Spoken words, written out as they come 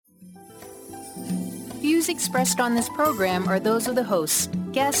Views expressed on this program are those of the hosts,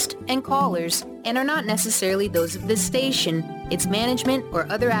 guests, and callers, and are not necessarily those of this station, its management, or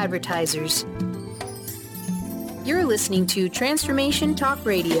other advertisers. You're listening to Transformation Talk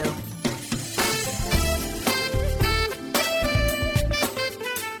Radio.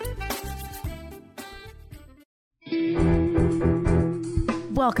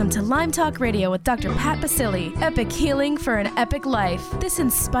 Welcome to Lyme Talk Radio with Dr. Pat Baccili, Epic Healing for an Epic Life. This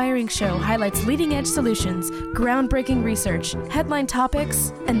inspiring show highlights leading-edge solutions, groundbreaking research, headline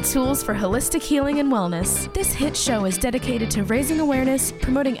topics, and tools for holistic healing and wellness. This hit show is dedicated to raising awareness,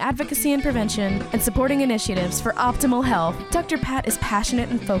 promoting advocacy and prevention, and supporting initiatives for optimal health. Dr. Pat is passionate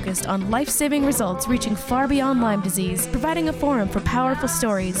and focused on life-saving results reaching far beyond Lyme disease, providing a forum for powerful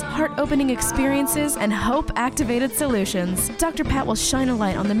stories, heart-opening experiences, and hope-activated solutions. Dr. Pat will shine a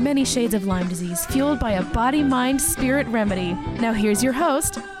light on the many shades of Lyme disease fueled by a body, mind, spirit remedy. Now here's your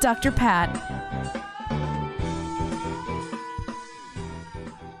host, Dr. Pat.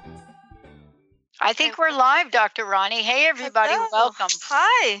 I think we're live, Dr. Roni. Hey, everybody. Hello. Welcome.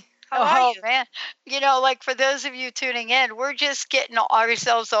 Hi. How are you? Man. Like for those of you tuning in, we're just getting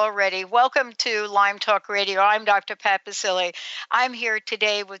ourselves all ready. Welcome to Lyme Talk Radio. I'm Dr. Pat Baccili. I'm here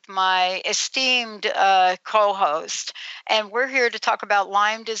today with my esteemed co-host, and we're here to talk about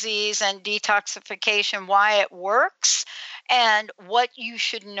Lyme disease and detoxification, why it works, and what you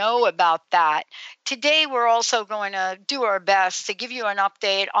should know about that. Today, we're also going to do our best to give you an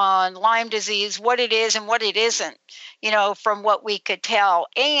update on Lyme disease, what it is and what it isn't, from what we could tell.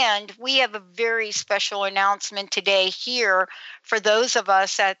 And we have a very special announcement today here for those of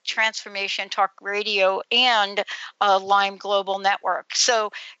us at Transformation Talk Radio and Lyme Global Network.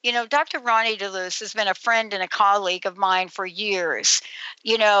 So, Dr. Roni DeLuz has been a friend and a colleague of mine for years.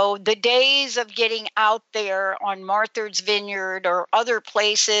 The days of getting out there on Martha's Vineyard or other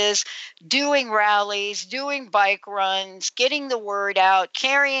places, doing rallies, doing bike runs, getting the word out,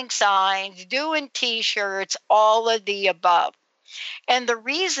 carrying signs, doing T-shirts, all of the above. And the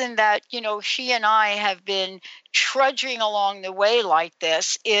reason that, she and I have been trudging along the way like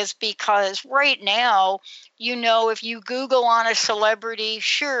this is because right now, if you Google on a celebrity,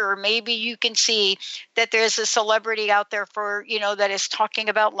 sure, maybe you can see that there's a celebrity out there that is talking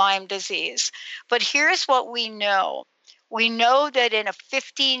about Lyme disease. But here's what we know. We know that in a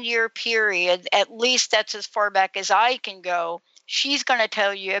 15-year period, at least that's as far back as I can go, she's going to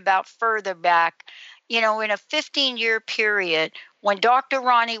tell you about further back. In a 15-year period, when Dr.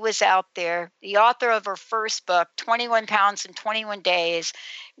 Roni was out there, the author of her first book, 21 Pounds in 21 Days,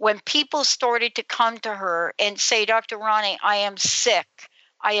 when people started to come to her and say, Dr. Roni, I am sick.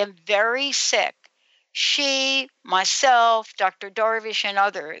 I am very sick. She, myself, Dr. Darvish, and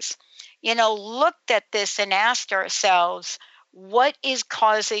others, looked at this and asked ourselves, what is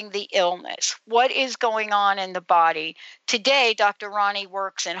causing the illness? What is going on in the body? Today, Dr. Roni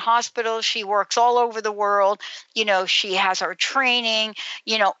works in hospitals. She works all over the world. She has her training,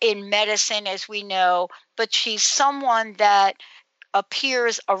 in medicine, as we know, but she's someone that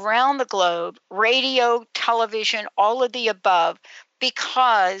appears around the globe, radio, television, all of the above,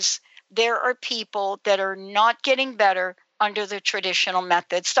 because there are people that are not getting better under the traditional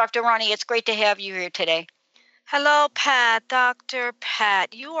methods. Dr. Roni, it's great to have you here today. Hello, Pat. Dr.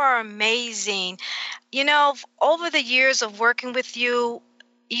 Pat, you are amazing. Over the years of working with you,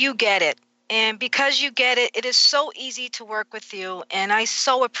 you get it. And because you get it, it is so easy to work with you. And I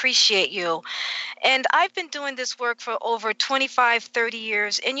so appreciate you. And I've been doing this work for over 25, 30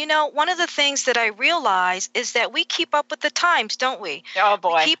 years. And, one of the things that I realize is that we keep up with the times, don't we? Oh,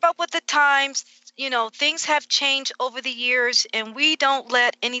 boy. We keep up with the times. Things have changed over the years, and we don't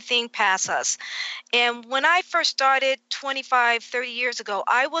let anything pass us. And when I first started 25, 30 years ago,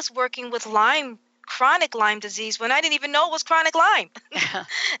 I was working with chronic Lyme disease when I didn't even know it was chronic Lyme.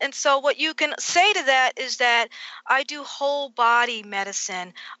 And so what you can say to that is that I do whole body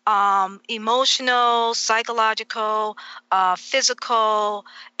medicine, emotional, psychological, physical,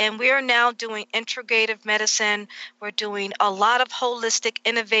 and we are now doing integrative medicine. We're doing a lot of holistic,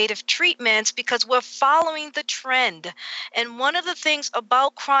 innovative treatments because we're following the trend. And one of the things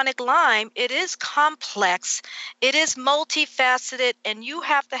about chronic Lyme, it is complex, it is multifaceted, and you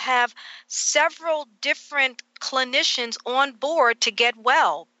have to have several different clinicians on board to get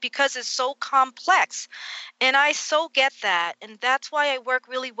well because it's so complex. And I so get that. And that's why I work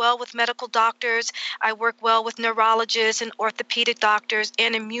really well with medical doctors. I work well with neurologists and orthopedic doctors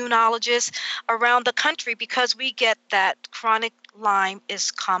and immunologists around the country because we get that chronic Lyme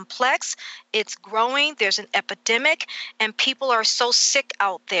is complex. It's growing. There's an epidemic and people are so sick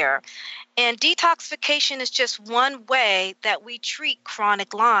out there. And detoxification is just one way that we treat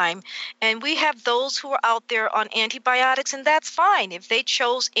chronic Lyme. And we have those who are out there on antibiotics, and that's fine. If they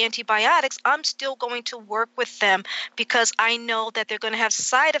chose antibiotics, I'm still going to work with them because I know that they're going to have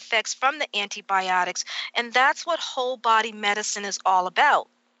side effects from the antibiotics. And that's what whole body medicine is all about.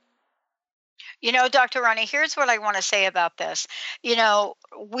 Dr. Roni, here's what I want to say about this.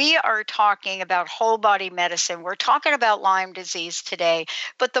 We are talking about whole body medicine. We're talking about Lyme disease today.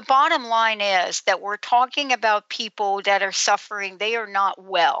 But the bottom line is that we're talking about people that are suffering. They are not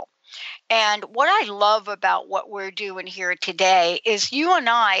well. And what I love about what we're doing here today is you and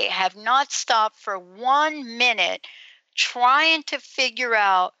I have not stopped for 1 minute trying to figure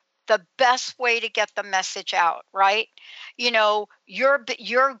out the best way to get the message out, right?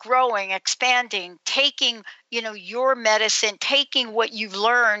 You're growing, expanding, taking, your medicine, taking what you've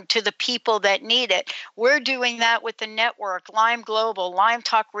learned to the people that need it. We're doing that with the network, Lyme Global, Lyme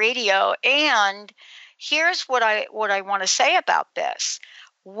Talk Radio. And here's what I want to say about this.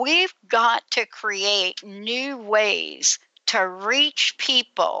 We've got to create new ways to reach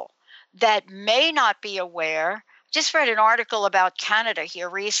people that may not be aware. Just read an article about Canada here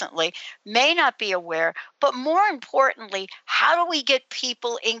recently, may not be aware, but more importantly, how do we get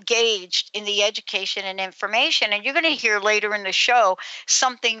people engaged in the education and information? And you're going to hear later in the show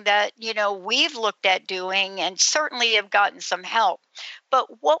something that, we've looked at doing and certainly have gotten some help. But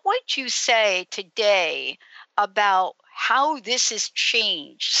what would you say today about how this has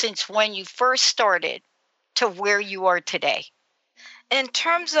changed since when you first started to where you are today? In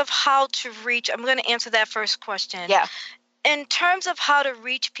terms of how to reach, I'm going to answer that first question. Yeah. In terms of how to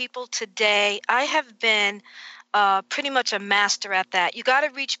reach people today, I have been pretty much a master at that. You got to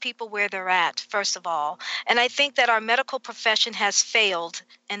reach people where they're at, first of all. And I think that our medical profession has failed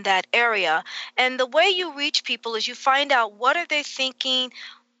in that area. And the way you reach people is you find out what are they thinking,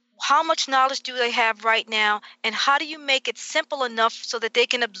 how much knowledge do they have right now, and how do you make it simple enough so that they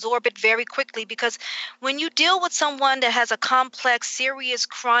can absorb it very quickly? Because when you deal with someone that has a complex, serious,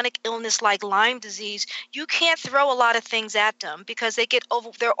 chronic illness like Lyme disease, you can't throw a lot of things at them because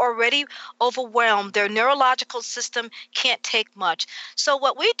they're already overwhelmed. Their neurological system can't take much. So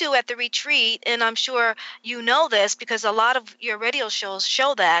what we do at the retreat, and I'm sure you know this because a lot of your radio shows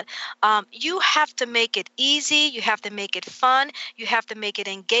show that, you have to make it easy, you have to make it fun, you have to make it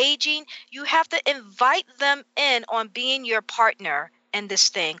engaging. You have to invite them in on being your partner in this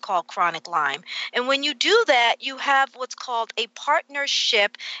thing called chronic Lyme. And when you do that, you have what's called a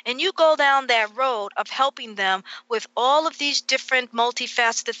partnership, and you go down that road of helping them with all of these different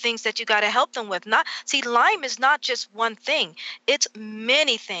multifaceted things that you got to help them with. Lyme is not just one thing. It's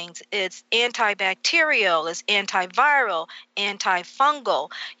many things. It's antibacterial, it's antiviral,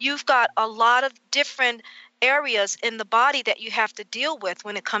 antifungal. You've got a lot of different areas in the body that you have to deal with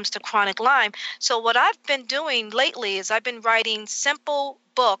when it comes to chronic Lyme. So what I've been doing lately is I've been writing simple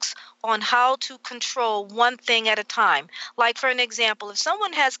books on how to control one thing at a time. Like for an example, if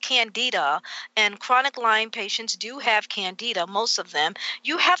someone has candida, and chronic Lyme patients do have candida, most of them,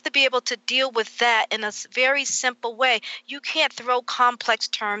 you have to be able to deal with that in a very simple way. You can't throw complex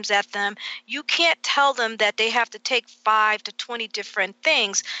terms at them. You can't tell them that they have to take 5 to 20 different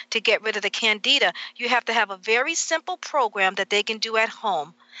things to get rid of the candida. You have to have a very simple program that they can do at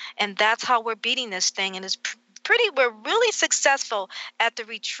home. And that's how we're beating this thing. And we're really successful at the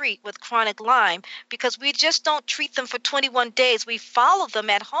retreat with chronic Lyme because we just don't treat them for 21 days. We follow them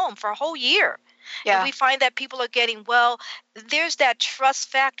at home for a whole year. Yeah. And we find that people are getting well. There's that trust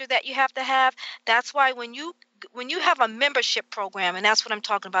factor that you have to have. That's why when you have a membership program, and that's what I'm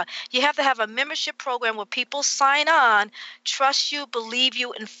talking about, you have to have a membership program where people sign on, trust you, believe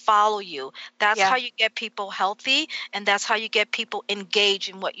you, and follow you. That's how you get people healthy, and that's how you get people engaged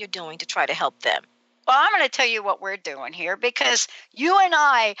in what you're doing to try to help them. Well, I'm going to tell you what we're doing here because you and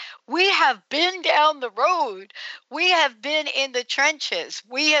I, we have been down the road. We have been in the trenches.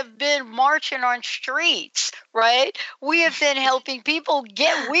 We have been marching on streets, right? We have been helping people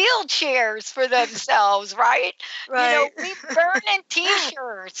get wheelchairs for themselves, right? Right. We burning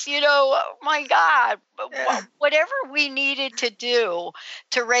T-shirts, oh my God, whatever we needed to do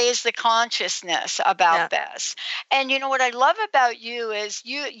to raise the consciousness about this. And what I love about you is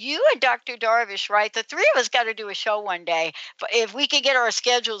you and Dr. Darvish, right? The three of us got to do a show one day if we could get our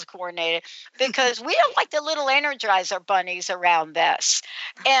schedules coordinated because we don't like the little Energizer bunnies around this.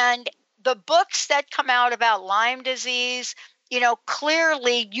 And the books that come out about Lyme disease,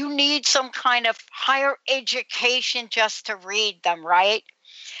 clearly you need some kind of higher education just to read them, right?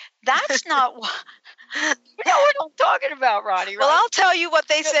 That's not You know what I'm talking about, Roni, Well, right? I'll tell you what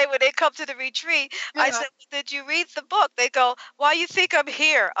they say when they come to the retreat. I Yeah. said, "Did you read the book?" They go, "Why you think I'm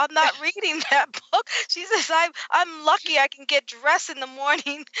here? I'm not reading that book." She says, "I'm lucky I can get dressed in the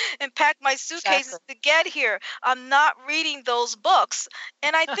morning and pack my suitcases Exactly. to get here. I'm not reading those books."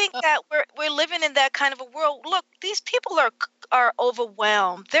 And I think that we're living in that kind of a world. Look, these people are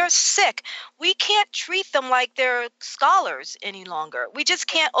overwhelmed. They're sick. We can't treat them like they're scholars any longer. We just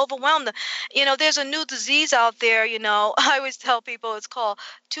can't overwhelm them. There's a new disease out there, I always tell people it's called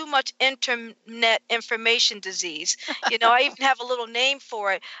too much internet information disease. I even have a little name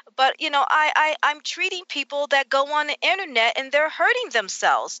for it. But, I'm treating people that go on the internet and they're hurting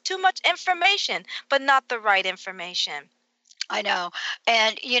themselves. Too much information, but not the right information. I know.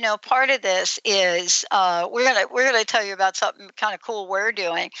 And part of this is we're gonna tell you about something kind of cool we're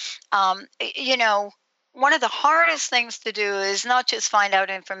doing. One of the hardest things to do is not just find out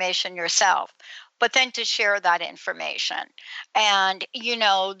information yourself, but then to share that information. And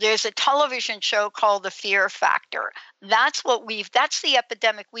there's a television show called The Fear Factor. That's the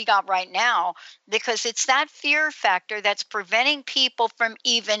epidemic we got right now, because it's that fear factor that's preventing people from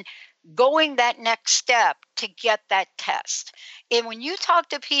even going that next step to get that test. And when you talk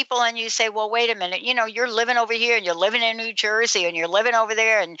to people and you say, well, wait a minute, you're living over here and you're living in New Jersey and you're living over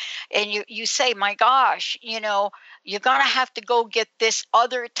there, and you say, my gosh, you're going to have to go get this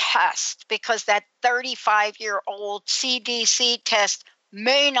other test because that 35-year-old CDC test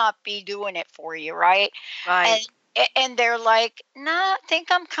may not be doing it for you, right? Right. And they're like, nah, I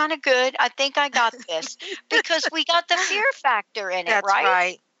think I'm kind of good. I think I got this, because we got the fear factor in it, That's right?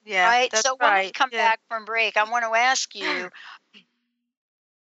 right. Yeah, Right. that's So when we right. come Yeah. back from break, I want to ask you,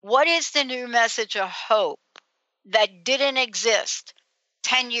 what is the new message of hope that didn't exist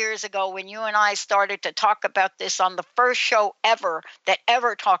 10 years ago when you and I started to talk about this on the first show ever that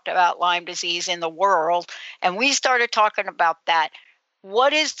ever talked about Lyme disease in the world? And we started talking about that.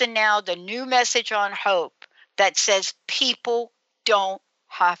 What is the new message on hope that says people don't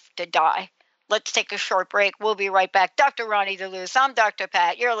have to die? Let's take a short break. We'll be right back. Dr. Roni DeLuz. I'm Dr.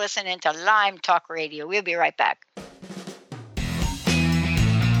 Pat. You're listening to Lyme Talk Radio. We'll be right back.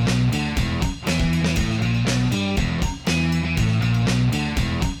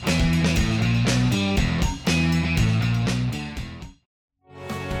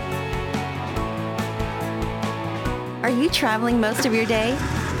 Are you traveling most of your day?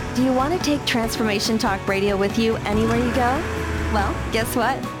 Do you want to take Transformation Talk Radio with you anywhere you go? Well, guess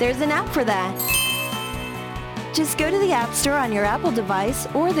what? There's an app for that. Just go to the App Store on your Apple device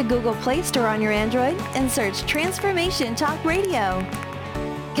or the Google Play Store on your Android and search Transformation Talk Radio.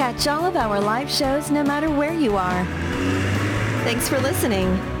 Catch all of our live shows no matter where you are. Thanks for listening.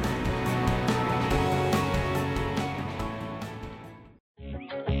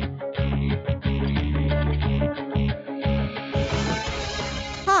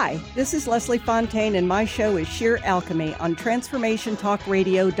 Hi, this is Leslie Fontaine, and my show is Sheer Alchemy on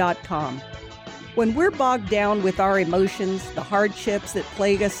TransformationTalkRadio.com. When we're bogged down with our emotions, the hardships that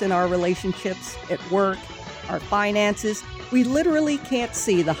plague us in our relationships, at work, our finances, we literally can't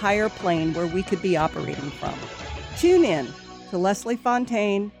see the higher plane where we could be operating from. Tune in to Leslie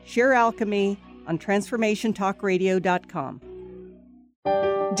Fontaine, Sheer Alchemy on TransformationTalkRadio.com.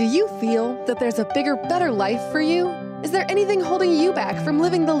 Do you feel that there's a bigger, better life for you? Is there anything holding you back from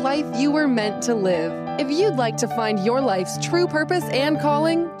living the life you were meant to live? If you'd like to find your life's true purpose and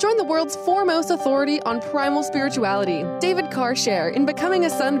calling, join the world's foremost authority on primal spirituality, David Carshare, in Becoming a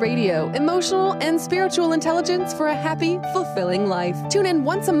Sun Radio, emotional and spiritual intelligence for a happy, fulfilling life. Tune in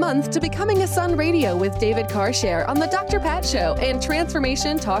once a month to Becoming a Sun Radio with David Carshare on The Dr. Pat Show and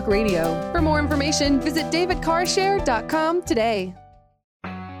Transformation Talk Radio. For more information, visit davidcarshare.com today.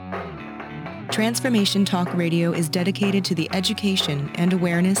 Transformation Talk Radio is dedicated to the education and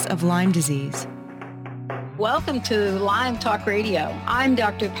awareness of Lyme disease. Welcome to Lyme Talk Radio. I'm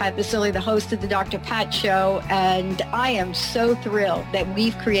Dr. Pat Baccili, the host of the Dr. Pat Show, and I am so thrilled that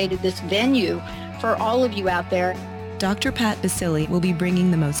we've created this venue for all of you out there. Dr. Pat Baccili will be bringing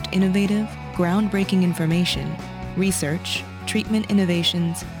the most innovative, groundbreaking information, research, treatment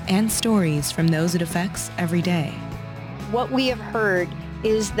innovations, and stories from those it affects every day. What we have heard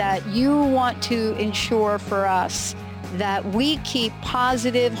is that you want to ensure for us that we keep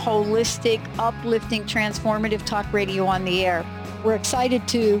positive, holistic, uplifting, transformative talk radio on the air. We're excited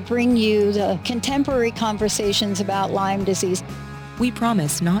to bring you the contemporary conversations about Lyme disease. We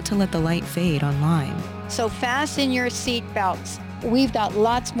promise not to let the light fade on Lyme. So fasten your seatbelts. We've got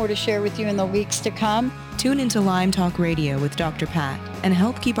lots more to share with you in the weeks to come. Tune into Lyme Talk Radio with Dr. Pat and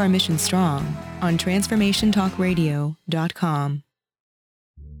help keep our mission strong on TransformationTalkRadio.com.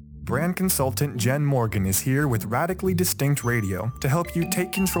 Brand consultant Jen Morgan is here with Radically Distinct Radio to help you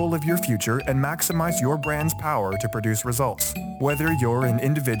take control of your future and maximize your brand's power to produce results. Whether you're an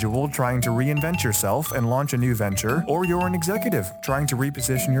individual trying to reinvent yourself and launch a new venture, or you're an executive trying to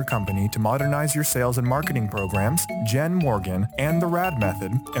reposition your company to modernize your sales and marketing programs, Jen Morgan and the RAD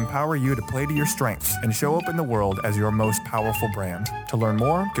method empower you to play to your strengths and show up in the world as your most powerful brand. To learn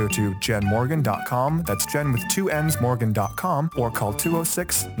more, go to jenmorgan.com. That's Jen with 2 N's Morgan.com, or call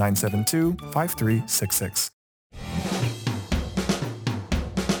 206-972-5366.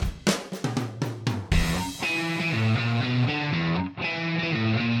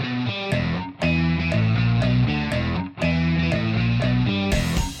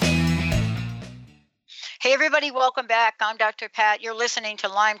 Hey, everybody, welcome back. I'm Dr. Pat. You're listening to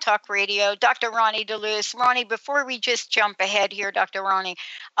Lyme Talk Radio. Dr. Roni DeLuz. Roni, before we just jump ahead here, Dr. Roni,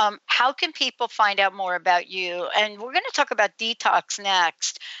 how can people find out more about you? And we're going to talk about detox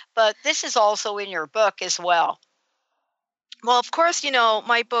next, but this is also in your book as well. Well, of course,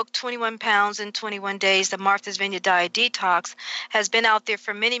 my book, 21 Pounds in 21 Days, the Martha's Vineyard Diet Detox, has been out there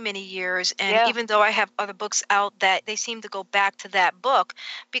for many, many years. And even though I have other books out, that they seem to go back to that book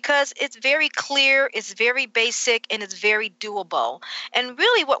because it's very clear, it's very basic, and it's very doable. And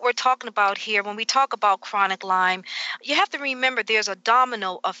really what we're talking about here, when we talk about chronic Lyme, you have to remember there's a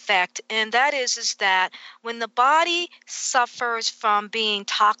domino effect. And that is that when the body suffers from being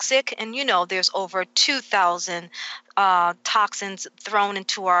toxic, and there's over 2,000 toxins thrown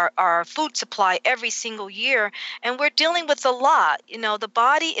into our food supply every single year, and we're dealing with a lot. The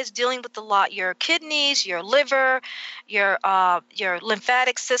body is dealing with a lot. Your kidneys, your liver, your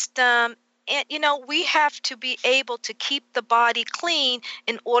lymphatic system. And, we have to be able to keep the body clean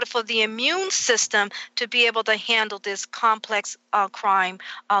in order for the immune system to be able to handle this complex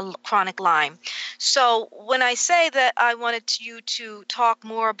chronic Lyme. So when I say that I wanted you to talk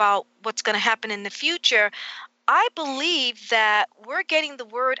more about what's going to happen in the future, I believe that we're getting the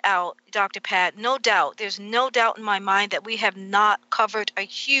word out, Dr. Pat, no doubt. There's no doubt in my mind that we have not covered a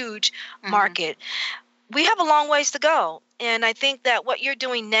huge market. We have a long ways to go. And I think that what you're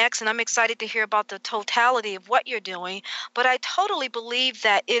doing next, and I'm excited to hear about the totality of what you're doing, but I totally believe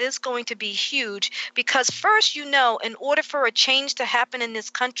that it is going to be huge because first, in order for a change to happen in this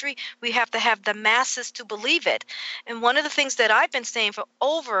country, we have to have the masses to believe it. And one of the things that I've been saying for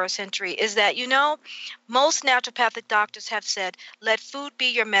over a century is that, most naturopathic doctors have said, let food be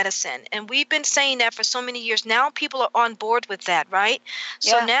your medicine. And we've been saying that for so many years. Now people are on board with that, right?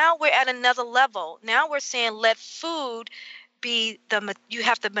 Yeah. So now we're at another level. Now we're saying let food you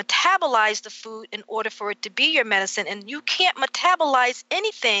have to metabolize the food in order for it to be your medicine. And you can't metabolize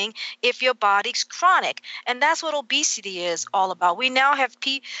anything if your body's chronic. And that's what obesity is all about. We now have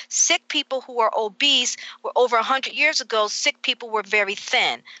sick people who are obese, where over 100 years ago, sick people were very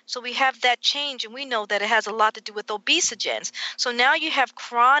thin. So we have that change, and we know that it has a lot to do with obesogens. So now you have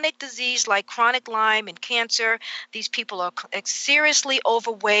chronic disease like chronic Lyme and cancer. These people are seriously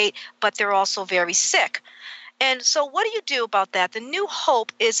overweight, but they're also very sick. And so what do you do about that? The new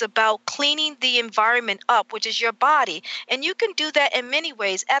hope is about cleaning the environment up, which is your body. And you can do that in many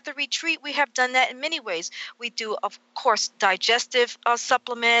ways. At the retreat, we have done that in many ways. We do, of course, digestive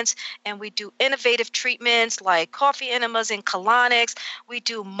supplements, and we do innovative treatments like coffee enemas and colonics. We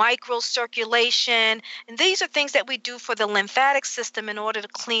do microcirculation. And these are things that we do for the lymphatic system in order to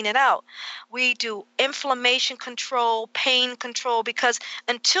clean it out. We do inflammation control, pain control, because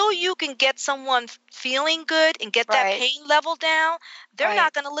until you can get someone feeling good and get that pain level down, they're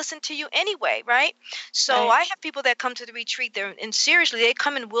not going to listen to you anyway, right? So I have people that come to the retreat there, and seriously, they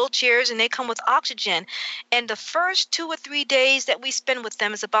come in wheelchairs and they come with oxygen. And the first 2 or 3 days that we spend with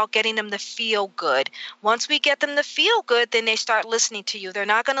them is about getting them to feel good. Once we get them to feel good, then they start listening to you. They're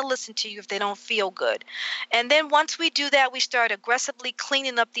not going to listen to you if they don't feel good. And then once we do that, we start aggressively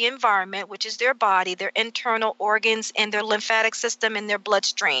cleaning up the environment, which is their body, their internal organs, and their lymphatic system and their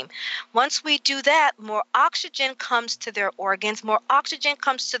bloodstream. Once we do that, more oxygen comes to their organs, more oxygen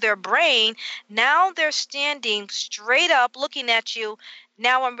comes to their brain. Now they're standing straight up looking at you.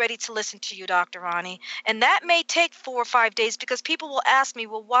 Now I'm ready to listen to you, Dr. Roni. And that may take 4 or 5 days because people will ask me,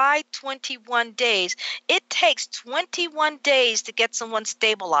 well, why 21 days? It takes 21 days to get someone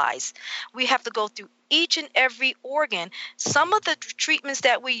stabilized. We have to go through each and every organ. Some of the treatments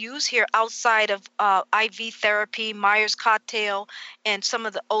that we use here outside of IV therapy, Myers cocktail, and some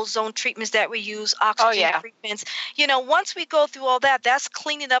of the ozone treatments that we use, oxygen treatments, once we go through all that, that's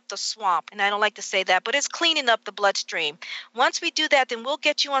cleaning up the swamp. And I don't like to say that, but it's cleaning up the bloodstream. Once we do that, then then we'll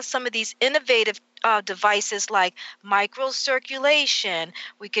get you on some of these innovative devices like microcirculation.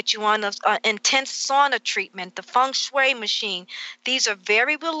 We get you on a intense sauna treatment, the feng shui machine. These are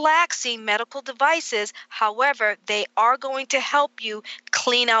very relaxing medical devices. However, they are going to help you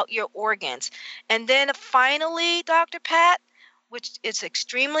clean out your organs. And then finally, Dr. Pat, which is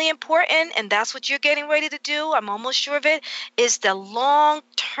extremely important, and that's what you're getting ready to do, I'm almost sure of it, is the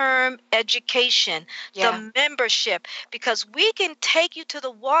long-term education, the membership, because we can take you to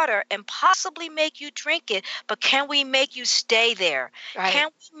the water and possibly make you drink it, but can we make you stay there? Right. Can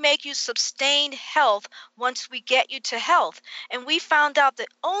we make you sustain health once we get you to health? And we found out the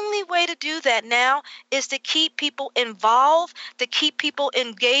only way to do that now is to keep people involved, to keep people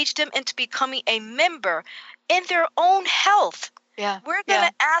engaged into becoming a member in their own health. Yeah. We're going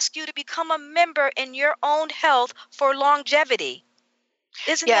to ask you to become a member in your own health for longevity.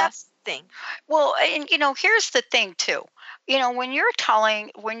 Isn't that something? Well, and here's the thing too. When you're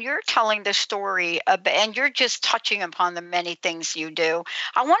telling the story and you're just touching upon the many things you do,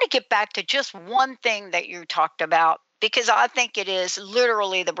 I want to get back to just one thing that you talked about, because I think it is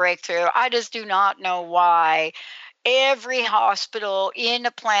literally the breakthrough. I just do not know why every hospital in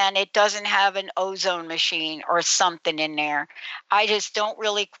the planet doesn't have an ozone machine or something in there. I just don't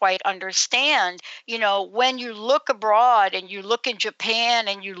really quite understand. When you look abroad and you look in Japan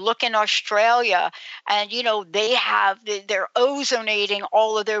and you look in Australia, and they have they're ozonating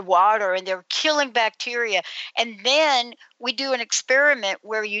all of their water and they're killing bacteria. And then we do an experiment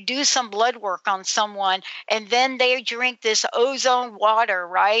where you do some blood work on someone and then they drink this ozone water,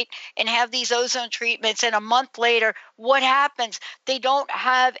 right? And have these ozone treatments. And a month later, what happens? They don't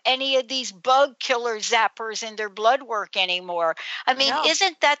have any of these bug killer zappers in their blood work anymore. I mean,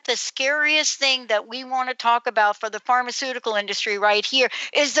 Isn't that the scariest thing that we want to talk about for the pharmaceutical industry right here,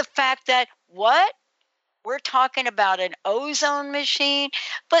 is the fact that we're talking about an ozone machine,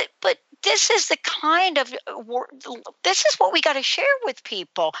 but this is the kind of this is what we got to share with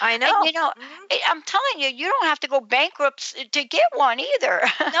people. I know. And, I'm telling you, you don't have to go bankrupt to get one either.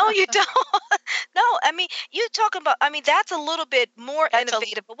 No, you don't. No, you talking about, that's a little bit more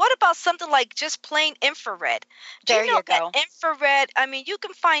innovative. But what about something like just plain infrared? There you go. That infrared, you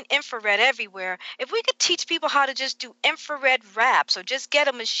can find infrared everywhere. If we could teach people how to just do infrared wraps or just get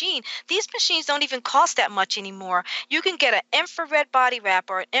a machine, these machines don't even cost that much anymore. You can get an infrared body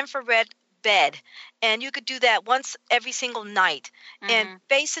wrap or an infrared bed, and you could do that once every single night. And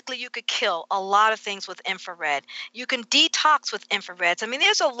basically you could kill a lot of things with infrared. You can detox with infrareds.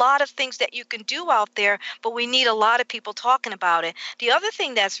 There's a lot of things that you can do out there, but we need a lot of people talking about it. The other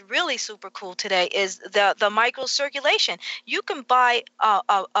thing that's really super cool today is the microcirculation. You can buy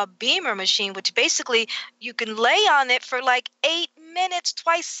a beamer machine, which basically you can lay on it for like 8 minutes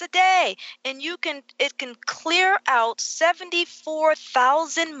twice a day, and it can clear out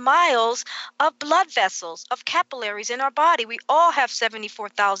 74,000 miles of blood vessels, of capillaries in our body. We all have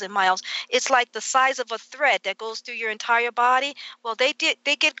 74,000 miles. It's like the size of a thread that goes through your entire body. Well, they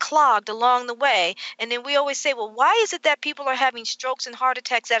get clogged along the way. And then we always say, well, why is it that people are having strokes and heart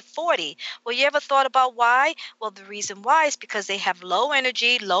attacks at 40? Well, you ever thought about why? Well, the reason why is because they have low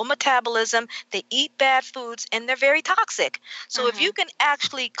energy, low metabolism, they eat bad foods, and they're very toxic. So if you can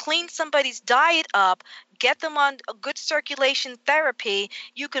actually clean somebody's diet up, get them on a good circulation therapy,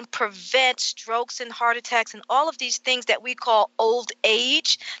 you can prevent strokes and heart attacks and all of these things that we call old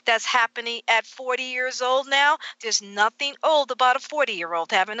age that's happening at 40 years old now. There's nothing old about a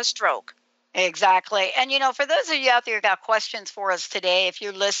 40-year-old having a stroke. Exactly. And, for those of you out there who got questions for us today, if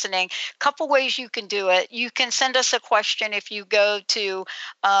you're listening, a couple ways you can do it. You can send us a question if you go to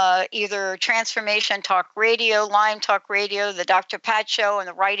either Transformation Talk Radio, Lyme Talk Radio, the Dr. Pat Show, in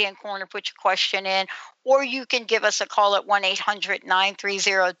the right-hand corner, put your question in. Or you can give us a call at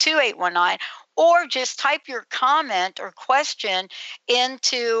 1-800-930-2819. Or just type your comment or question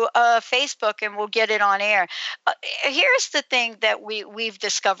into Facebook and we'll get it on air. Here's the thing that we've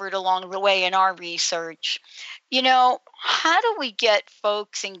discovered along the way in our research. How do we get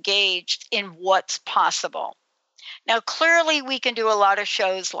folks engaged in what's possible? Now, clearly we can do a lot of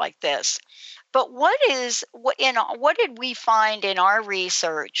shows like this, but what did we find in our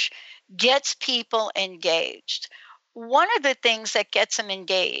research gets people engaged? One of the things that gets them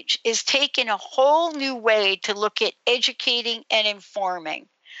engaged is taking a whole new way to look at educating and informing.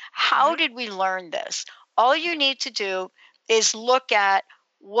 How did we learn this? All you need to do is look at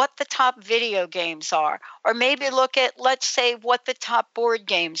what the top video games are, or maybe look at, let's say, what the top board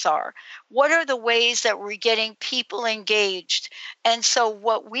games are. What are the ways that we're getting people engaged? And so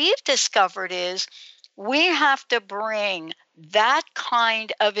what we've discovered is we have to bring that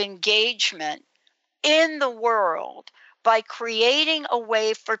kind of engagement in the world by creating a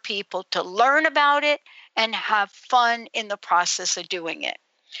way for people to learn about it and have fun in the process of doing it.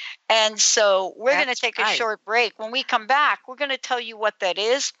 And so we're going to take a short break. When we come back, we're going to tell you what that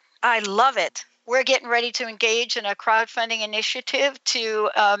is. I love it. We're getting ready to engage in a crowdfunding initiative to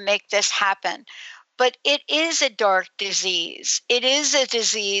make this happen. But it is a dark disease. It is a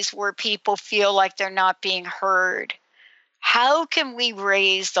disease where people feel like they're not being heard. How can we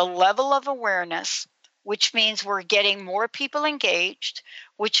raise the level of awareness, which means we're getting more people engaged,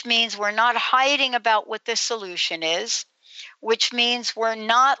 which means we're not hiding about what the solution is, which means we're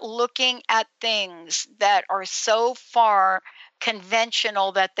not looking at things that are so far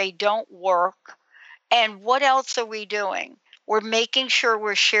conventional that they don't work. And what else are we doing? We're making sure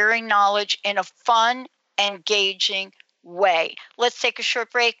we're sharing knowledge in a fun, engaging way. Let's take a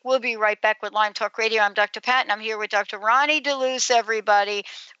short break. We'll be right back with Lyme Talk Radio. I'm Dr. Pat, and I'm here with Dr. Roni DeLuz, everybody.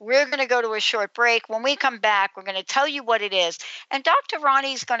 We're going to go to a short break. When we come back, we're going to tell you what it is. And Dr.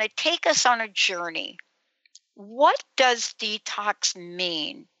 Roni is going to take us on a journey. What does detox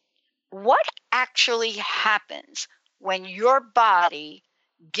mean? What actually happens when your body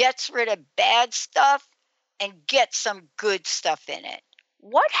gets rid of bad stuff and gets some good stuff in it?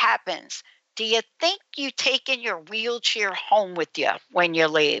 What happens? Do you think you taking your wheelchair home with you when you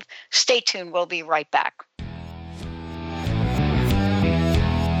leave? Stay tuned. We'll be right back.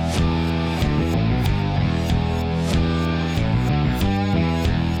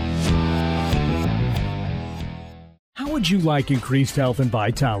 How would you like increased health and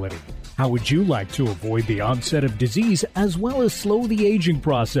vitality? How would you like to avoid the onset of disease as well as slow the aging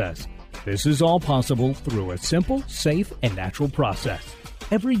process? This is all possible through a simple, safe, and natural process.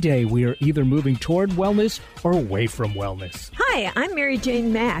 Every day we are either moving toward wellness or away from wellness. Hi, I'm Mary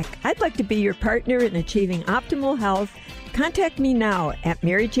Jane Mack. I'd like to be your partner in achieving optimal health. Contact me now at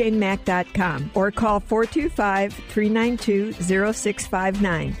maryjanemack.com or call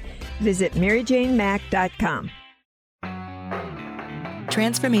 425-392-0659. Visit maryjanemack.com.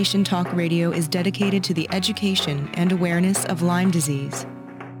 Transformation Talk Radio is dedicated to the education and awareness of Lyme disease.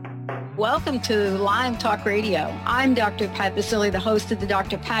 Welcome to Lyme Talk Radio. I'm Dr. Pat Baccili, the host of the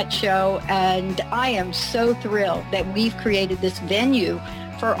Dr. Pat Show, and I am so thrilled that we've created this venue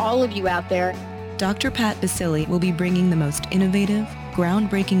for all of you out there. Dr. Pat Baccili will be bringing the most innovative,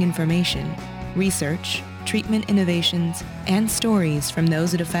 groundbreaking information, research, treatment innovations, and stories from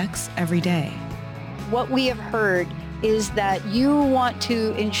those it affects every day. What we have heard is that you want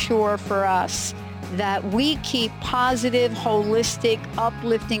to ensure for us that we keep positive, holistic,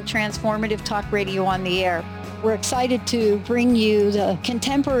 uplifting, transformative talk radio on the air. We're excited to bring you the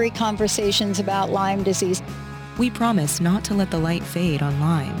contemporary conversations about Lyme disease. We promise not to let the light fade on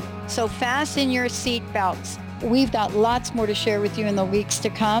Lyme. So fasten your seat belts. We've got lots more to share with you in the weeks to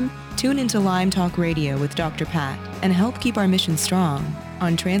come. Tune into Lyme Talk Radio with Dr. Pat and help keep our mission strong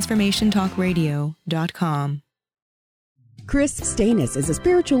on transformationtalkradio.com. Chris Stanis is a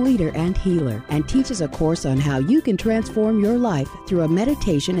spiritual leader and healer and teaches a course on how you can transform your life through a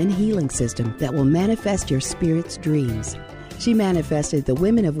meditation and healing system that will manifest your spirit's dreams. She manifested the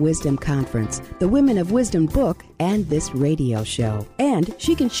Women of Wisdom Conference, the Women of Wisdom book, and this radio show. And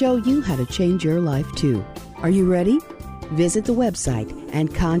she can show you how to change your life too. Are you ready? Visit the website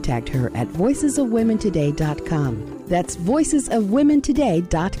and contact her at voicesofwomentoday.com. That's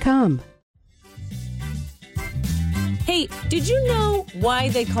voicesofwomentoday.com. Hey, did you know why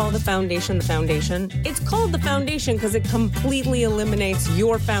they call the foundation? It's called the foundation because it completely eliminates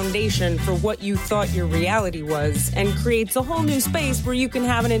your foundation for what you thought your reality was and creates a whole new space where you can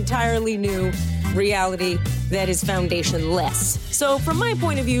have an entirely new reality that is foundationless. So from my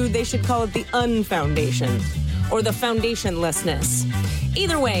point of view, they should call it the unfoundation or the foundationlessness.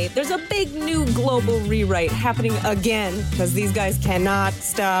 Either way, there's a big new global rewrite happening again because these guys cannot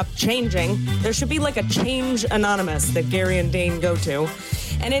stop changing. There should be like a Change Anonymous that Gary and Dane go to.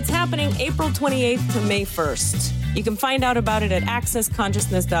 And it's happening April 28th to May 1st. You can find out about it at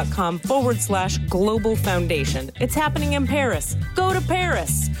accessconsciousness.com/global foundation. It's happening in Paris. Go to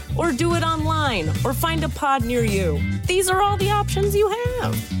Paris or do it online or find a pod near you. These are all the options you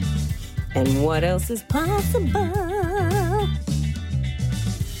have. And what else is possible?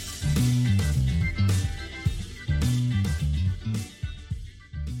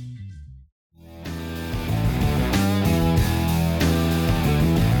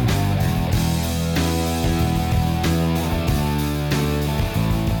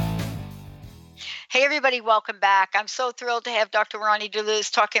 Hey, everybody, welcome back. I'm so thrilled to have Dr. Roni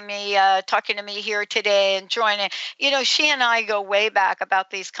DeLuz talking to me here today and joining. She and I go way back about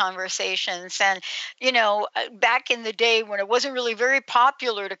these conversations. And, back in the day when it wasn't really very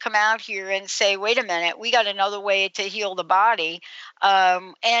popular to come out here and say, wait a minute, we got another way to heal the body.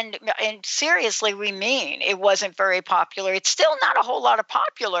 And seriously, we mean it wasn't very popular. It's still not a whole lot of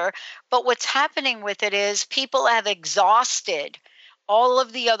popular, but what's happening with it is people have exhausted all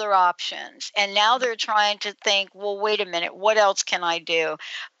of the other options. And now they're trying to think, well, wait a minute, what else can I do?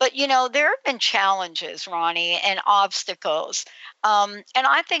 But, there have been challenges, Roni, and obstacles. And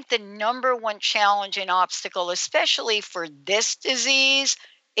I think the number one challenge and obstacle, especially for this disease,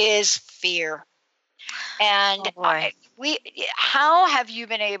 is fear. And how have you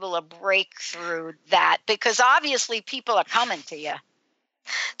been able to break through that? Because obviously people are coming to you.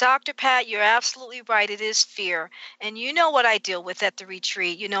 Dr. Pat, you're absolutely right. It is fear. And you know what I deal with at the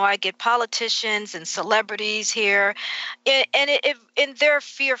retreat. I get politicians and celebrities here, and they're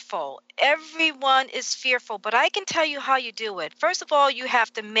fearful. Everyone is fearful, but I can tell you how you do it. First of all, you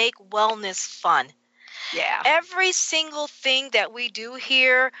have to make wellness fun. Yeah. Every single thing that we do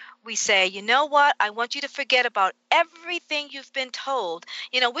here, we say, you know what? I want you to forget about everything you've been told.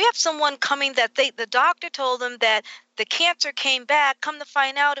 We have someone coming that the doctor told them that the cancer came back. Come to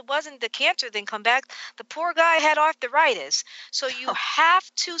find out it wasn't the cancer didn't come back. The poor guy had arthritis. So you have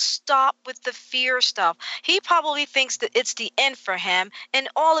to stop with the fear stuff. He probably thinks that it's the end for him, and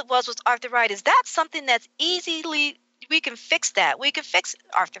all it was arthritis. That's something that's we can fix that. We can fix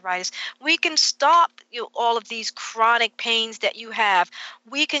arthritis. We can stop all of these chronic pains that you have.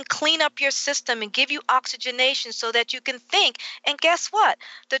 We can clean up your system and give you oxygenation so that you can think. And guess what?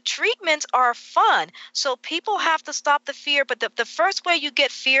 The treatments are fun. So people have to stop the fear. But the first way you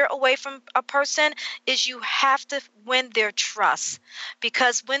get fear away from a person is you have to win their trust.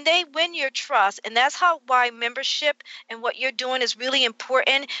 Because when they win your trust, and that's why membership and what you're doing is really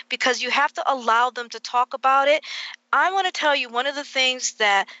important, because you have to allow them to talk about it. I want to tell you one of the things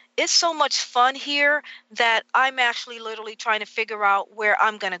that it's so much fun here that I'm actually literally trying to figure out where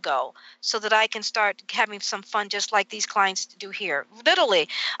I'm going to go so that I can start having some fun just like these clients do here. Literally.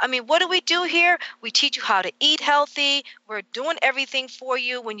 I mean, what do we do here? We teach you how to eat healthy. We're doing everything for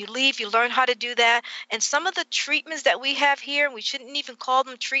you. When you leave, you learn how to do that. And some of the treatments that we have here, we shouldn't even call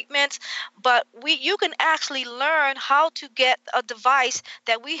them treatments, but you can actually learn how to get a device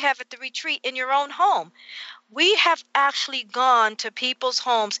that we have at the retreat in your own home. We have actually gone to people's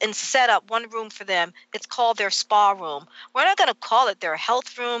homes and set up one room for them. It's called their spa room. We're not going to call it their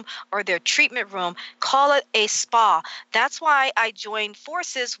health room or their treatment room. Call it a spa. That's why I joined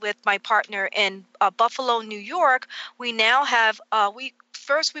forces with my partner in Buffalo, New York. We now have,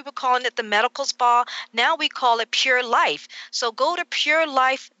 first we were calling it the medical spa. Now we call it Pure Life. So go to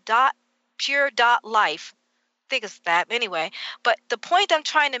pure.life. I think it's that anyway. But the point I'm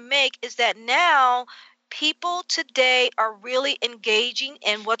trying to make is that now people today are really engaging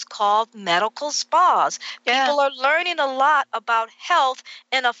in what's called medical spas. Yeah. People are learning a lot about health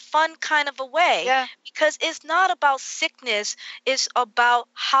in a fun kind of a way. Yeah. Because it's not about sickness, it's about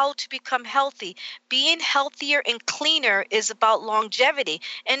how to become healthy. Being healthier and cleaner is about longevity.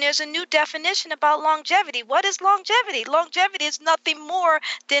 And there's a new definition about longevity. What is longevity? Longevity is nothing more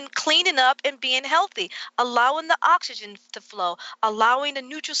than cleaning up and being healthy, allowing the oxygen to flow, allowing the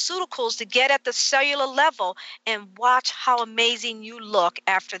nutraceuticals to get at the cellular level, and watch how amazing you look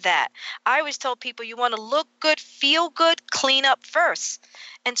after that. I always tell people you want to look good, feel good, clean up first.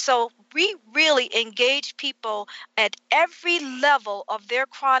 And so we really engage people at every level of their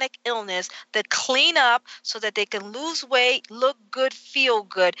chronic illness to clean up so that they can lose weight, look good, feel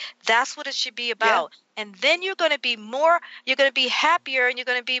good. That's what it should be about. Yeah. And then you're going to be happier, and you're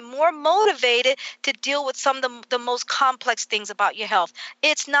going to be more motivated to deal with some of the most complex things about your health.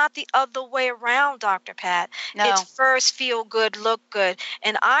 It's not the other way around, Dr. Pat. No. It's first feel good, look good.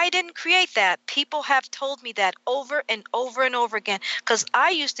 And I didn't create that. People have told me that over and over and over again, because I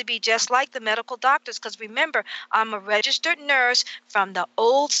used to be just like the medical doctors, because remember, I'm a registered nurse from the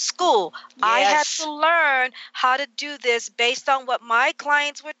old school. Yes. I had to learn how to do this based on what my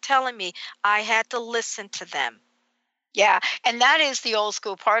clients were telling me. I had to listen to them. Yeah, and that is the old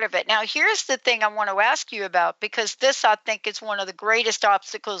school part of it. Now, here's the thing I want to ask you about, because this, I think, is one of the greatest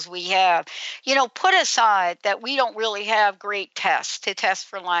obstacles we have. Put aside that we don't really have great tests to test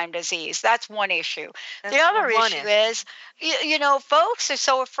for Lyme disease. That's one issue. The other issue is, folks are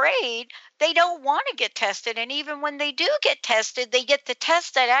so afraid they don't want to get tested. And even when they do get tested, they get the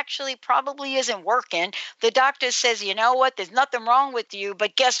test that actually probably isn't working. The doctor says, you know what, there's nothing wrong with you.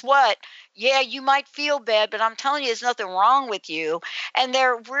 But guess what? Yeah, you might feel bad, but I'm telling you, there's nothing wrong with you. And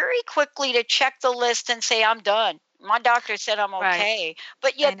they're very quickly to check the list and say, I'm done. My doctor said I'm okay. Right.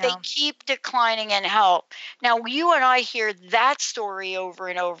 But I yet they know. keep declining in help. Now, you and I hear that story over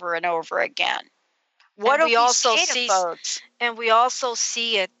and over and over again. What And do we we also say to see folks? and we also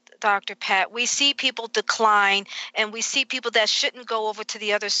see it, Dr. Pat. We see people decline, and we see people that shouldn't go over to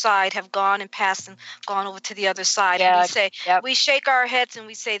the other side have gone and passed and gone over to the other side. And we Yeah. say, Yep. we shake our heads and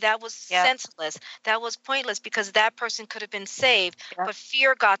we say that was Yep. senseless. That was pointless because that person could have been saved, Yep. but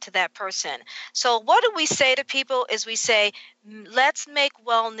fear got to that person. So what do we say to people is we say, let's make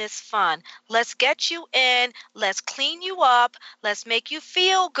wellness fun. Let's get you in. Let's clean you up. Let's make you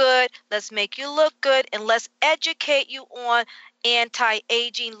feel good. Let's make you look good. And let's educate you on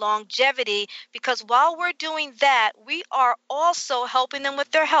anti-aging longevity, because while we're doing that, we are also helping them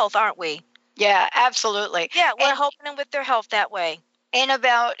with their health, aren't we? Yeah, absolutely. Yeah, we're And helping them with their health that way. in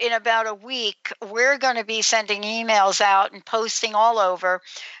about a week, we're going to be sending emails out and posting all over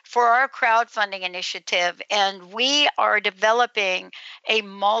for our crowdfunding initiative. And we are developing a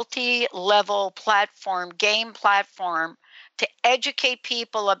multi-level platform, game platform, to educate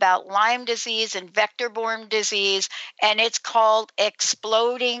people about Lyme disease and vector-borne disease, and it's called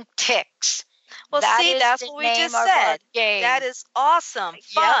Exploding Ticks. Well, That see, is that's the what we name just of our said. game. That is awesome. Yep.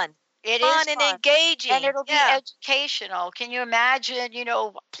 Fun. It Fun is and fun. engaging. And it'll be Yeah. educational. Can you imagine,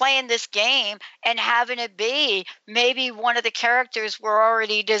 playing this game and having it be maybe one of the characters we're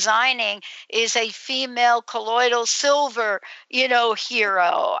already designing is a female colloidal silver,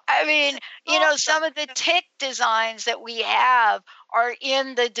 hero. I mean, Awesome. some of the tick designs that we have are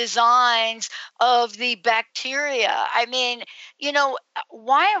in the designs of the bacteria. I mean,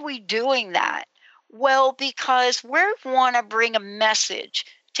 why are we doing that? Well, because we want to bring a message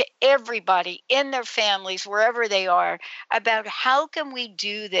to everybody in their families, wherever they are, about how can we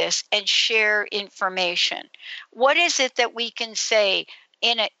do this and share information. What is it that we can say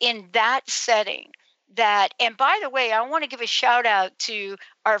in that setting? And by the way, I want to give a shout out to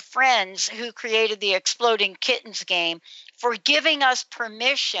our friends who created the Exploding Kittens game for giving us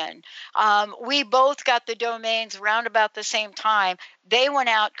permission. We both got the domains around about the same time. They went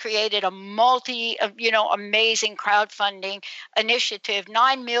out, created a amazing crowdfunding initiative,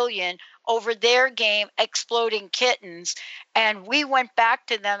 9 million over their game, Exploding Kittens. And we went back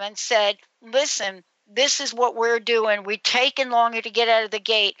to them and said, listen, this is what we're doing. We're taking longer to get out of the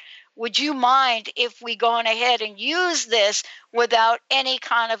gate. Would you mind if we go on ahead and use this without any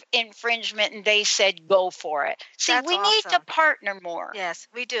kind of infringement? And they said, go for it. See, That's we need to awesome. partner more. Yes,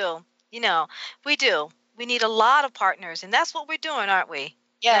 we do. We do. We need a lot of partners, and that's what we're doing, aren't we?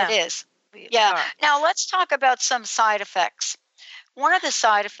 Yeah, it is. We Yeah. are. Now let's talk about some side effects. One of the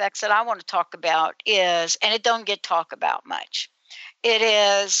side effects that I want to talk about is, and it don't get talked about much, it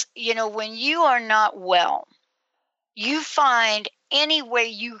is, when you are not well, you find any way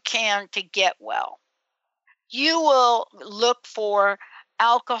you can to get well. You will look for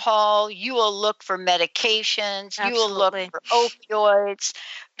alcohol, you will look for medications, you will look Absolutely. for opioids,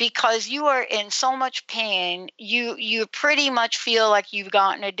 because you are in so much pain, you pretty much feel like you've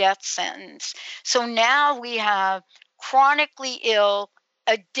gotten a death sentence. So now we have chronically ill,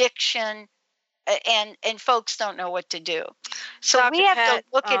 addiction, and folks don't know what to do. So Dr. we have to Pat,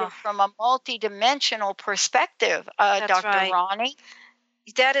 look at it from a multidimensional perspective, that's Dr. right. Roni.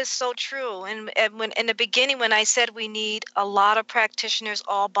 That is so true. And when in the beginning, when I said we need a lot of practitioners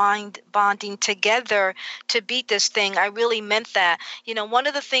all bonding together to beat this thing, I really meant that. One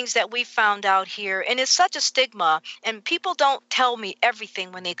of the things that we found out here, and it's such a stigma, and people don't tell me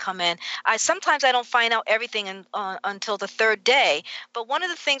everything when they come in. Sometimes I don't find out everything until the third day. But one of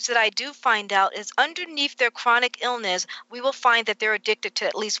the things that I do find out is underneath their chronic illness, we will find that they're addicted to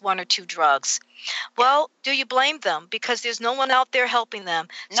at least one or two drugs. Well, do you blame them? Because there's no one out there helping them.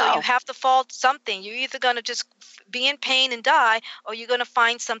 So No. you have to fault something. You're either going to just be in pain and die, or you're going to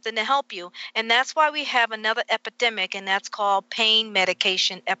find something to help you. And that's why we have another epidemic, and that's called pain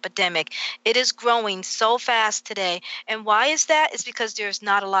medication epidemic. It is growing so fast today. And why is that? It's because there's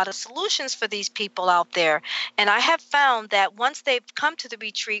not a lot of solutions for these people out there. And I have found that once they've come to the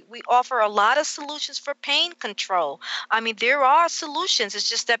retreat, we offer a lot of solutions for pain control. I mean, there are solutions. It's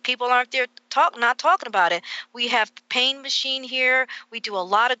just that people aren't there not talking about it. We have the pain machine here. We do a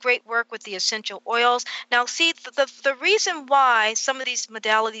lot of great work with the essential oils. Now, see, the reason why some of these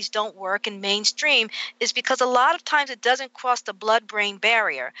modalities don't work in mainstream is because a lot of times it doesn't cross the blood-brain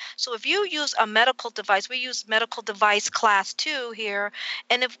barrier. So if you use a medical device, we use medical device class 2 here,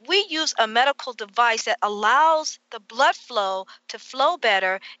 and if we use a medical device that allows the blood flow to flow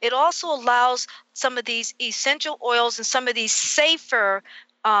better, it also allows some of these essential oils and some of these safer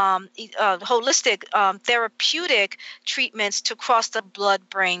holistic therapeutic treatments to cross the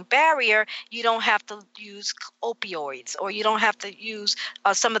blood-brain barrier. You don't have to use opioids, or you don't have to use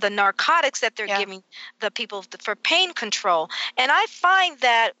some of the narcotics that they're giving the people for pain control. And I find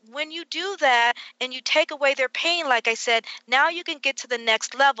that when you do that and you take away their pain, like I said, now you can get to the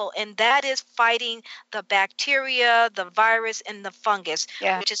next level, and that is fighting the bacteria, the virus, and the fungus,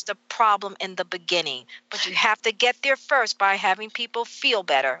 which is the problem in the beginning. But you have to get there first by having people feel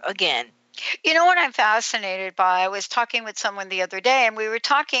better again. You know what I'm fascinated by? I was talking with someone the other day, and we were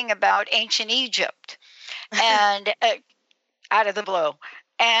talking about ancient Egypt, and out of the blue.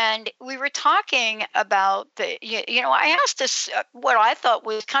 And we were talking about I asked this, what I thought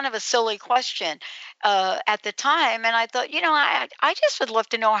was kind of a silly question at the time. And I thought, I just would love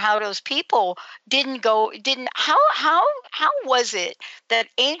to know how those people how was it that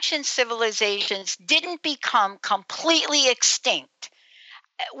ancient civilizations didn't become completely extinct?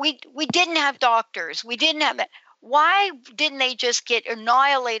 We didn't have doctors. We didn't have that. Why didn't they just get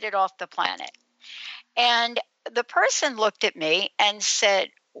annihilated off the planet? And the person looked at me and said,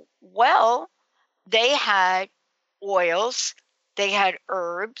 well, they had oils, they had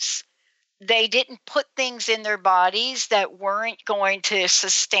herbs, they didn't put things in their bodies that weren't going to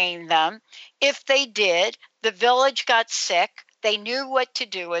sustain them. If they did, the village got sick. They knew what to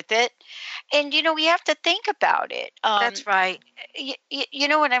do with it. And, we have to think about it. That's right. You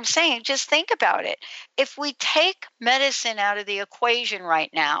know what I'm saying? Just think about it. If we take medicine out of the equation right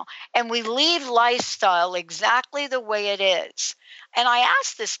now and we leave lifestyle exactly the way it is, and I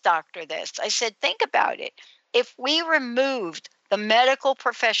asked this doctor this, I said, think about it. If we removed the medical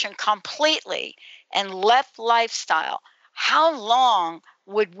profession completely and left lifestyle, how long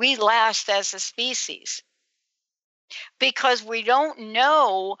would we last as a species? Because we don't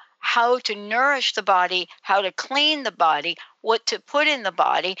know how to nourish the body, how to clean the body, what to put in the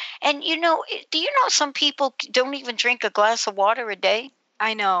body. And do you know some people don't even drink a glass of water a day?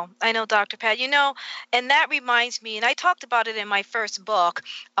 I know, Dr. Pat. And that reminds me, and I talked about it in my first book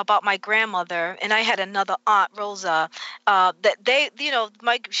about my grandmother, and I had another aunt, Rosa,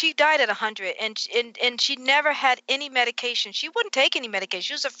 that she died at 100, and she never had any medication. She wouldn't take any medication.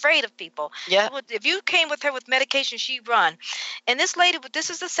 She was afraid of people. Yeah. If you came with her with medication, she'd run. And this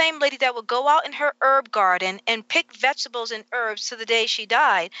is the same lady that would go out in her herb garden and pick vegetables and herbs to the day she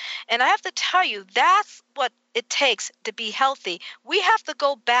died. And I have to tell you, that's what it takes to be healthy. We have to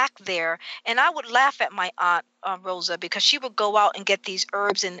go back there. And I would laugh at my aunt, Rosa, because she would go out and get these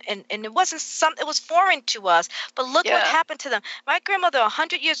herbs, and it wasn't it was foreign to us. But look what happened to them. My grandmother,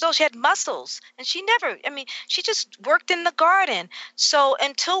 100 years old, she had muscles, and she just worked in the garden. So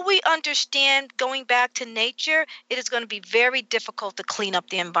until we understand going back to nature, it is going to be very difficult to clean up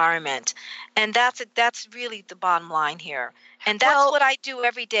the environment. And that's really the bottom line here. And that's what I do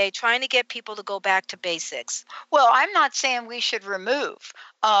every day, trying to get people to go back to basics. Well, I'm not saying we should remove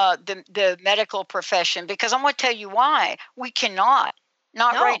the medical profession, because I'm going to tell you why. We cannot.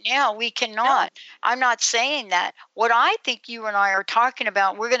 Not right now. We cannot. No. I'm not saying that. What I think you and I are talking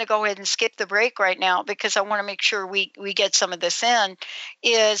about, we're going to go ahead and skip the break right now because I want to make sure we get some of this in,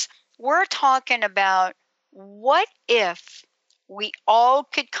 is we're talking about what if we all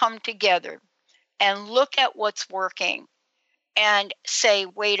could come together and look at what's working and say,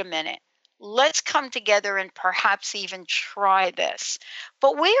 wait a minute, let's come together and perhaps even try this.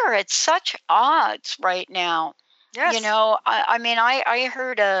 But we are at such odds right now. Yes. I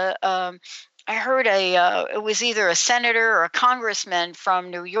heard it was either a senator or a congressman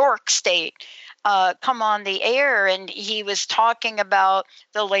from New York State come on the air, and he was talking about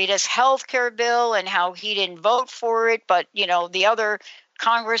the latest healthcare bill and how he didn't vote for it, but the other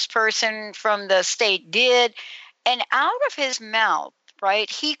congressperson from the state did. And out of his mouth, right,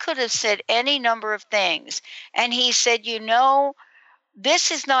 he could have said any number of things. And he said,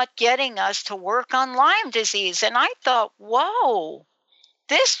 this is not getting us to work on Lyme disease. And I thought, whoa,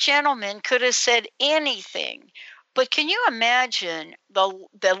 this gentleman could have said anything. But can you imagine the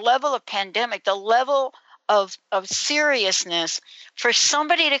level of pandemic, the level of seriousness for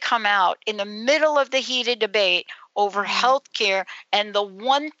somebody to come out in the middle of the heated debate over healthcare, and the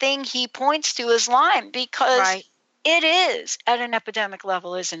one thing he points to is Lyme, because It is at an epidemic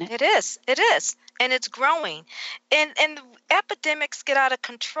level, isn't it? It is. It is. And it's growing. And epidemics get out of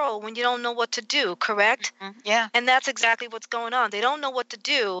control when you don't know what to do, correct? Yeah. And that's exactly what's going on. They don't know what to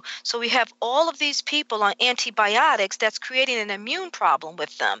do. So we have all of these people on antibiotics that's creating an immune problem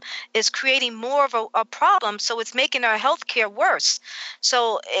with them. It's creating more of a problem. So it's making our health care worse.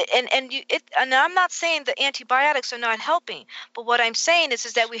 So, and I'm not saying the antibiotics are not helping, but what I'm saying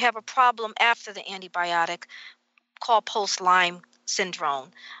is that we have a problem after the antibiotic called post-Lyme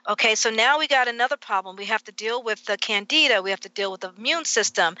syndrome. Okay, so now we got another problem. We have to deal with the candida. We have to deal with the immune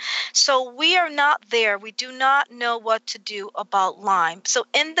system. So we are not there. We do not know what to do about Lyme. So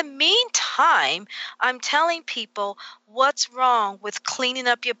in the meantime, I'm telling people what's wrong with cleaning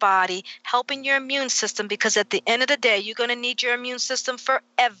up your body, helping your immune system, because at the end of the day, you're going to need your immune system for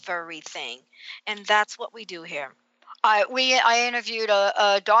everything. And that's what we do here. I interviewed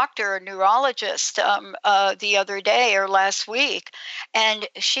a doctor, a neurologist, the other day or last week, and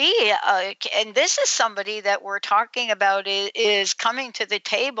she and this is somebody that we're talking about is coming to the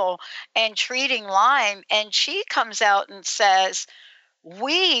table and treating Lyme, and she comes out and says,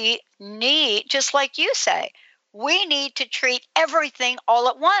 we need, just like you say, we need to treat everything all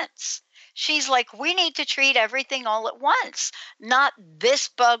at once. She's like, we need to treat everything all at once, not this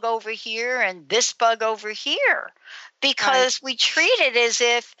bug over here and this bug over here, because we treat it as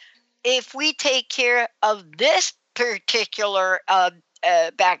if we take care of this particular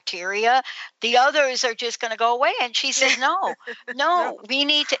bacteria, the others are just going to go away. And she says, no, we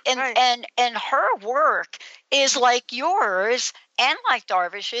need to, and her work is like yours and like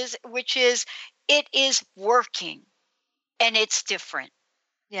Darvish's, which is, it is working and it's different.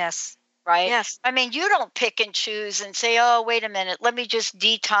 Yes. Right? Yes. I mean, you don't pick and choose and say, oh, wait a minute, let me just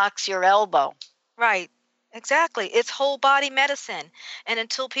detox your elbow. Right. Exactly. It's whole body medicine. And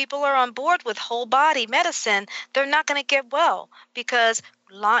until people are on board with whole body medicine, they're not going to get well, because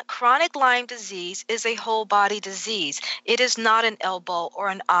chronic Lyme disease is a whole body disease. It is not an elbow or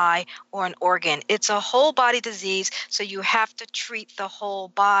an eye or an organ. It's a whole body disease, so you have to treat the whole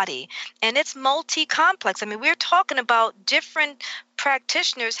body. And it's multi-complex. I mean, we're talking about different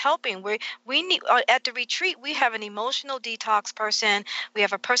practitioners helping. We need, at the retreat, we have an emotional detox person. We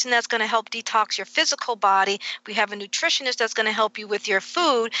have a person that's going to help detox your physical body. We have a nutritionist that's going to help you with your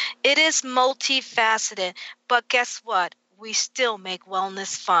food. It is multifaceted. But guess what? We still make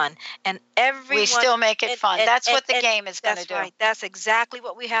wellness fun, and we still make it fun. That's what the game is going to do. Right. That's exactly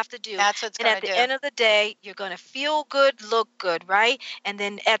what we have to do. That's what's going to do. And at the end of the day, you're going to feel good, look good, right? And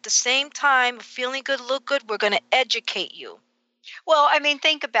then at the same time, feeling good, look good, we're going to educate you. Well, I mean,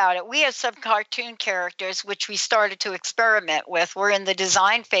 think about it. We have some cartoon characters, which we started to experiment with. We're in the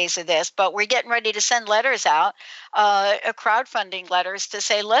design phase of this, but we're getting ready to send letters out, crowdfunding letters, to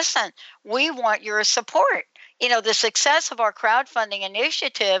say, listen, we want your support. You know, the success of our crowdfunding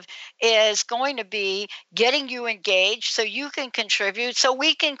initiative is going to be getting you engaged so you can contribute, so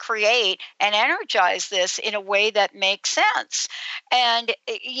we can create and energize this in a way that makes sense. And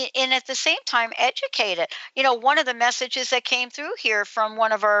at the same time, educate it. You know, one of the messages that came through here from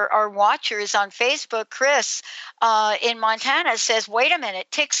one of our watchers on Facebook, Chris, in Montana, says, wait a minute,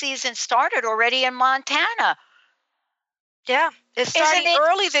 tick season started already in Montana. Yeah, it's starting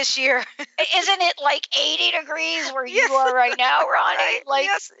early this year. Isn't it like 80 degrees where you are right now, Roni? Right. Like,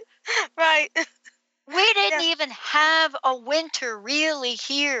 yes. Right. We didn't even have a winter really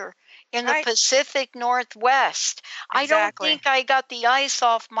here in the Pacific Northwest. Exactly. I don't think I got the ice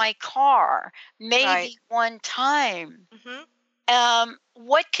off my car, maybe one time. Mm-hmm.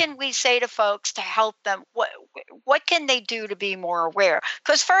 What can we say to folks to help them? What can they do to be more aware?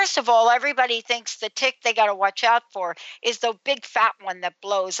 Because first of all, everybody thinks the tick they got to watch out for is the big fat one that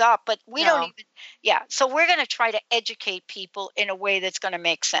blows up, but we don't even. Yeah, so we're going to try to educate people in a way that's going to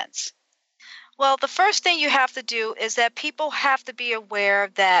make sense. Well, the first thing you have to do is that people have to be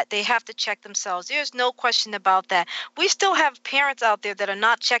aware that they have to check themselves. There's no question about that. We still have parents out there that are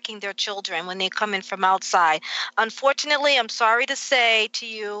not checking their children when they come in from outside. Unfortunately, I'm sorry to say to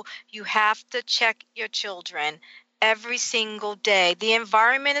you, you have to check your children every single day. The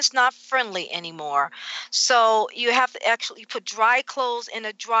environment is not friendly anymore. So you have to actually put dry clothes in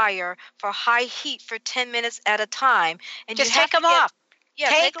a dryer for high heat for 10 minutes at a time. And just take them off. Yeah,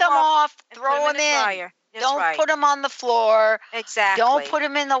 take them off, throw them in. Don't put them on the floor. Exactly. Don't put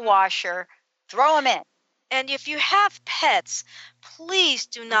them in the washer. Throw them in. And if you have pets, please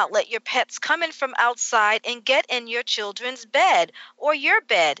do not let your pets come in from outside and get in your children's bed or your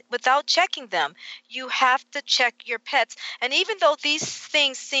bed without checking them. You have to check your pets. And even though these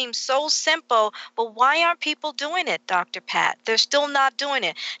things seem so simple, but why aren't people doing it, Dr. Pat? They're still not doing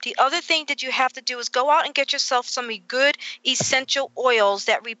it. The other thing that you have to do is go out and get yourself some good essential oils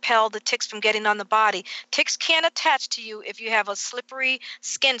that repel the ticks from getting on the body. Ticks can't attach to you if you have a slippery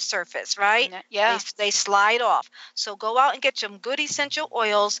skin surface, right? Yeah. They slide off. So go out and get some good essential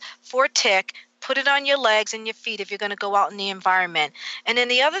oils for tick. Put it on your legs and your feet if you're going to go out in the environment. And then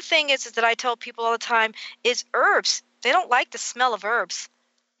the other thing is that I tell people all the time is herbs. They don't like the smell of herbs.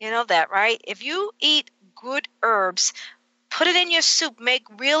 You know that, right? If you eat good herbs, put it in your soup. Make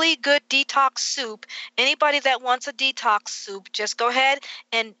really good detox soup. Anybody that wants a detox soup, just go ahead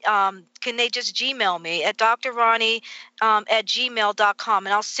and can they just Gmail me at drroni at gmail.com,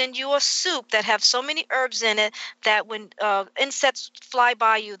 and I'll send you a soup that have so many herbs in it that when insects fly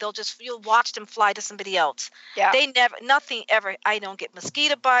by you, you'll watch them fly to somebody else. Yeah. Nothing ever. I don't get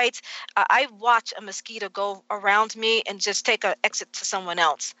mosquito bites. I watch a mosquito go around me and just take an exit to someone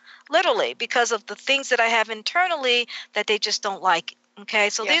else, literally, because of the things that I have internally that they just don't like. Okay,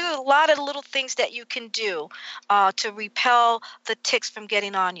 so Yeah. There are a lot of little things that you can do to repel the ticks from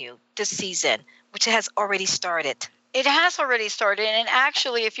getting on you this season, which has already started. It has already started, and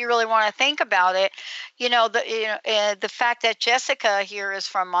actually, if you really want to think about it, the fact that Jessica here is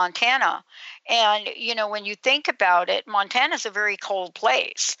from Montana, and when you think about it, Montana's a very cold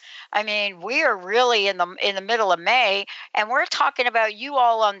place. I mean, we are really in the middle of May, and we're talking about you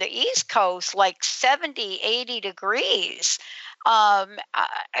all on the East Coast, like 70, 80 degrees.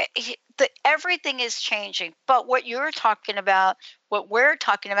 Everything is changing, but what we're talking about,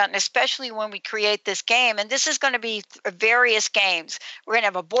 and especially when we create this game, and this is going to be various games. We're going to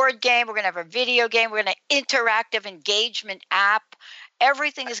have a board game, we're going to have a video game, we're going to interactive engagement app.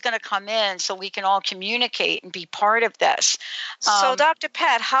 Everything is going to come in so we can all communicate and be part of this. So, Dr.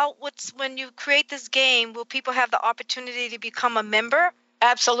 Pat, when you create this game, will people have the opportunity to become a member?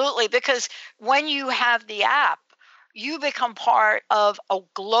 Absolutely, because when you have the app, you become part of a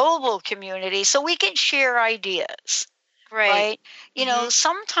global community so we can share ideas. Right?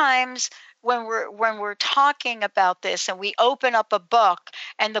 Sometimes when we're talking about this and we open up a book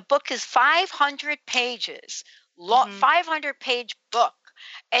and the book is 500 pages, 500-page book,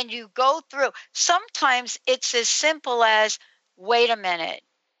 and you go through, sometimes it's as simple as, wait a minute,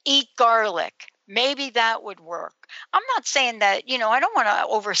 eat garlic. Maybe that would work. I'm not saying that, I don't want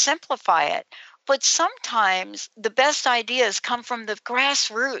to oversimplify it. But sometimes the best ideas come from the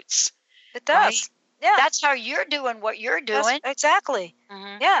grassroots. It does. Right? Yeah. That's how you're doing what you're doing. Exactly.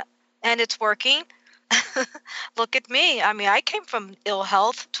 Mm-hmm. Yeah. And it's working. Look at me. I mean, I came from ill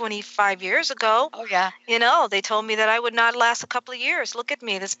health 25 years ago. Oh, yeah. They told me that I would not last a couple of years. Look at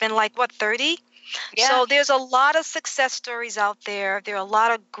me. It's been like, 30? Yeah. So there's a lot of success stories out there. There are a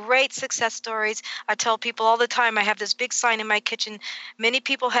lot of great success stories. I tell people all the time, I have this big sign in my kitchen. Many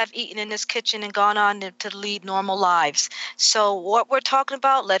people have eaten in this kitchen and gone on to lead normal lives. So what we're talking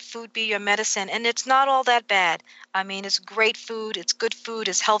about, let food be your medicine. And it's not all that bad. I mean, it's great food. It's good food.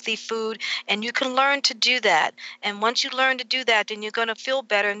 It's healthy food. And you can learn to do that. And once you learn to do that, then you're going to feel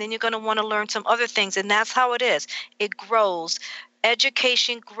better. And then you're going to want to learn some other things. And that's how it is. It grows.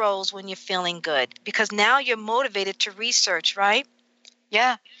 Education grows when you're feeling good because now you're motivated to research, right?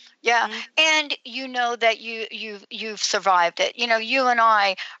 Yeah. Yeah. Mm-hmm. And you know that you've survived it. You and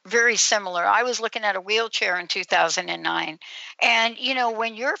I, very similar. I was looking at a wheelchair in 2009. And,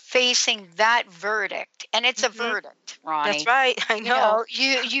 when you're facing that verdict, and it's a verdict, Roni. That's right. I know.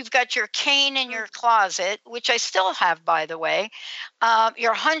 You've got your cane in your closet, which I still have, by the way.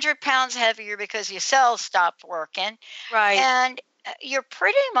 You're 100 pounds heavier because your cells stopped working. Right. And you're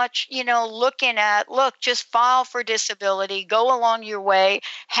pretty much, looking at, just file for disability, go along your way,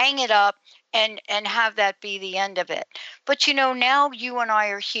 hang it up, and have that be the end of it. But, now you and I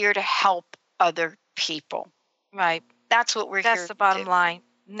are here to help other people. Right. That's what we're here to do. That's the bottom line.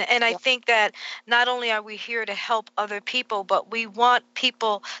 And I think that not only are we here to help other people, but we want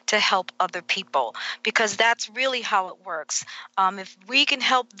people to help other people because that's really how it works. If we can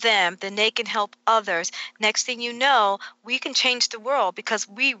help them, then they can help others. Next thing you know, we can change the world because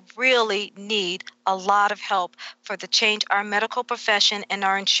we really need a lot of help to change our medical profession and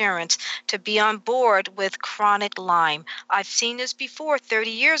our insurance to be on board with chronic Lyme. I've seen this before 30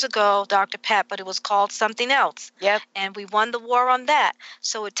 years ago, Dr. Pat, but it was called something else. Yep. And we won the war on that.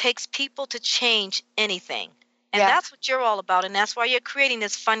 So it takes people to change anything. And that's what you're all about. And that's why you're creating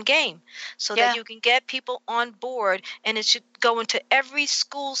this fun game so that you can get people on board. And it should go into every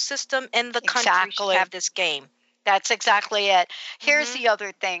school system in the country should have this game. That's exactly it. Here's the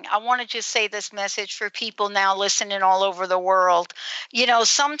other thing. I want to just say this message for people now listening all over the world. You know,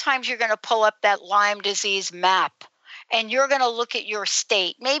 sometimes you're going to pull up that Lyme disease map and you're going to look at your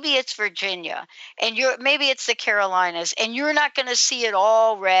state. Maybe it's Virginia and maybe it's the Carolinas, and you're not going to see it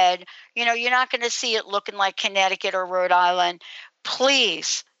all red. You know, you're not going to see it looking like Connecticut or Rhode Island.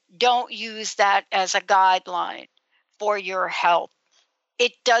 Please don't use that as a guideline for your health.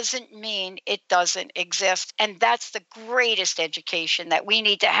 It doesn't mean it doesn't exist. And that's the greatest education that we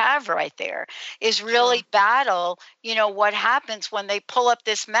need to have right there, is really battle, you know, what happens when they pull up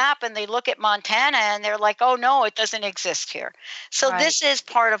this map and they look at Montana and they're like, oh, no, it doesn't exist here. So this is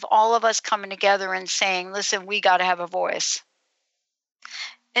part of all of us coming together and saying, listen, we got to have a voice.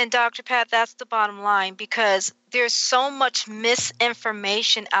 And Dr. Pat, that's the bottom line, because there's so much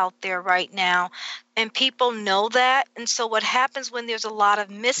misinformation out there right now, and people know that. And so what happens when there's a lot of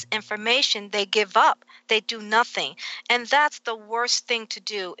misinformation, they give up. They do nothing. And that's the worst thing to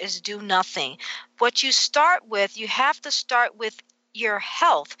do, is do nothing. What you start with, you have to start with your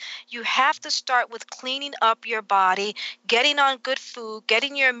health. You have to start with cleaning up your body, getting on good food,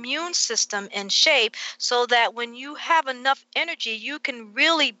 getting your immune system in shape, so that when you have enough energy, you can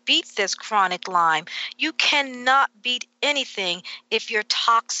really beat this chronic Lyme. You cannot beat anything if you're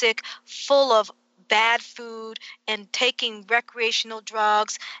toxic, full of bad food, and taking recreational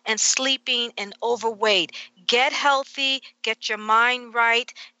drugs, and sleeping, and overweight. Get healthy, get your mind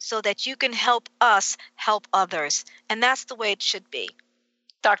right, so that you can help us help others. And that's the way it should be.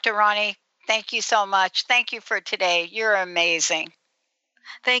 Dr. Roni, thank you so much. Thank you for today. You're amazing.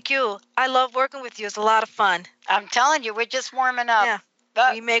 Thank you. I love working with you. It's a lot of fun. I'm telling you, we're just warming up. Yeah.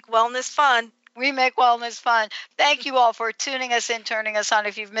 But we make wellness fun. We make wellness fun. Thank you all for tuning us in, turning us on.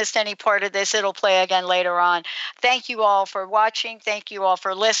 If you've missed any part of this, it'll play again later on. Thank you all for watching. Thank you all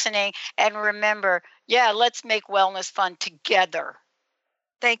for listening. And remember, let's make wellness fun together.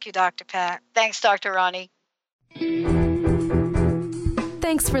 Thank you, Dr. Pat. Thanks, Dr. Roni.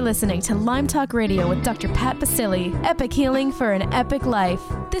 Thanks for listening to Lyme Talk Radio with Dr. Pat Baccili, Epic Healing for an Epic Life.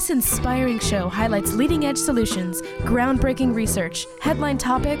 This inspiring show highlights leading-edge solutions, groundbreaking research, headline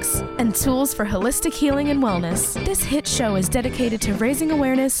topics, and tools for holistic healing and wellness. This hit show is dedicated to raising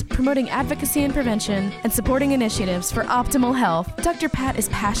awareness, promoting advocacy and prevention, and supporting initiatives for optimal health. Dr. Pat is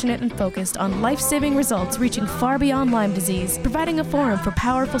passionate and focused on life-saving results reaching far beyond Lyme disease, providing a forum for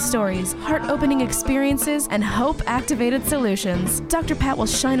powerful stories, heart-opening experiences, and hope-activated solutions. Dr. Pat will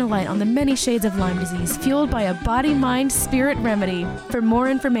shine a light on the many shades of Lyme disease, fueled by a body-mind-spirit remedy. For more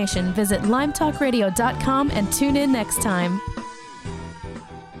information, visit LymeTalkRadio.com and tune in next time.